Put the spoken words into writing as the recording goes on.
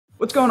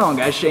What's going on,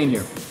 guys? Shane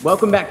here.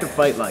 Welcome back to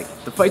Fight Like,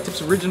 the Fight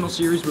Tips original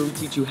series where we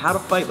teach you how to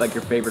fight like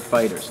your favorite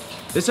fighters.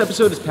 This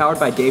episode is powered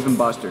by Dave &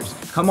 Buster's.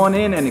 Come on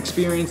in and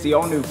experience the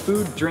all-new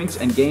food, drinks,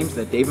 and games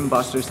that Dave &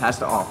 Buster's has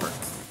to offer.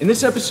 In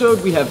this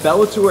episode, we have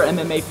Bellator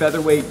MMA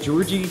Featherweight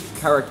Georgi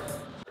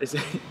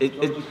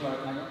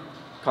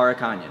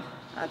Karakhanyan.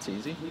 That's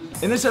easy.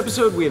 In this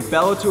episode, we have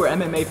Bellator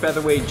MMA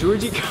Featherweight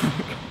Georgi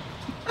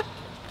Karakhanyan.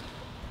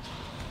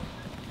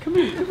 Come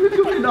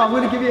here. No, I'm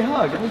gonna give you a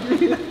hug.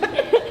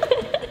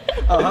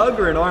 A hug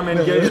or an arm in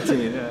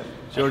guillotine? Yeah.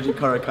 Georgi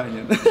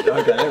Karakhanyan.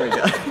 Okay, there we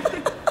go.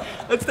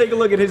 Let's take a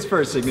look at his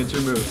first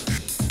signature move.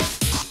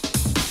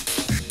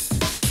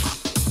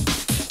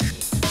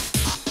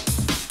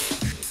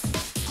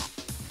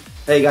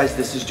 Hey guys,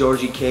 this is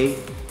Georgi K.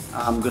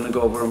 I'm gonna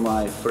go over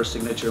my first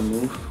signature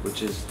move,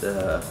 which is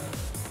the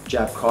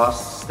jab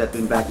cross,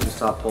 stepping back to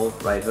southpaw,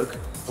 right hook.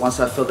 Once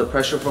I feel the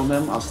pressure from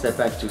him, I'll step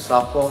back to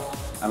southpaw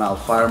and I'll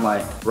fire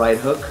my right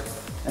hook.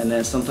 And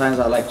then sometimes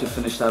I like to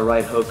finish that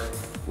right hook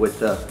with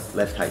the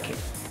left high kick.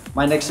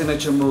 My next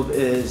signature move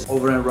is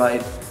over and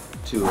right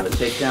to a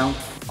takedown.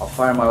 I'll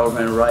fire my over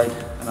and right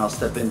and I'll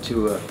step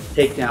into a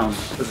takedown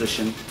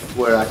position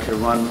where I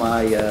can run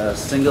my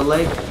single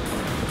leg.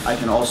 I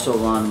can also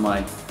run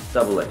my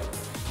double leg.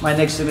 My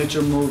next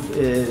signature move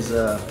is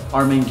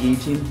arm in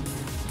guillotine.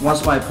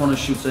 Once my opponent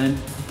shoots in,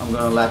 I'm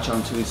gonna latch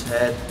onto his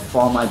head,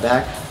 fall on my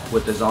back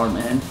with his arm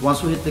in.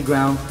 Once we hit the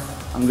ground,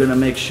 I'm gonna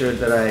make sure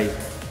that I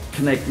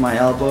connect my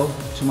elbow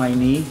to my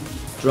knee,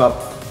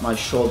 drop my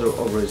shoulder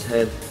over his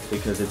head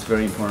because it's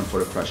very important for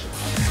the pressure.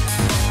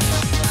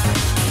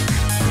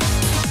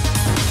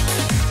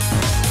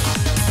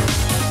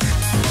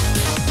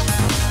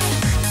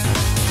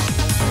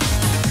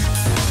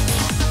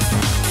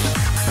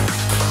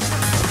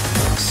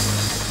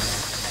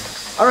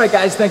 Alright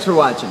guys, thanks for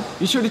watching.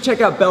 Be sure to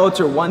check out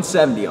Bellator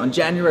 170 on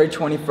January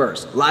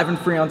 21st, live and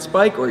free on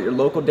Spike or at your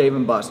local Dave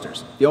 &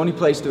 Buster's, the only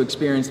place to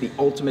experience the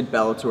ultimate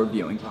Bellator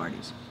viewing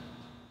parties.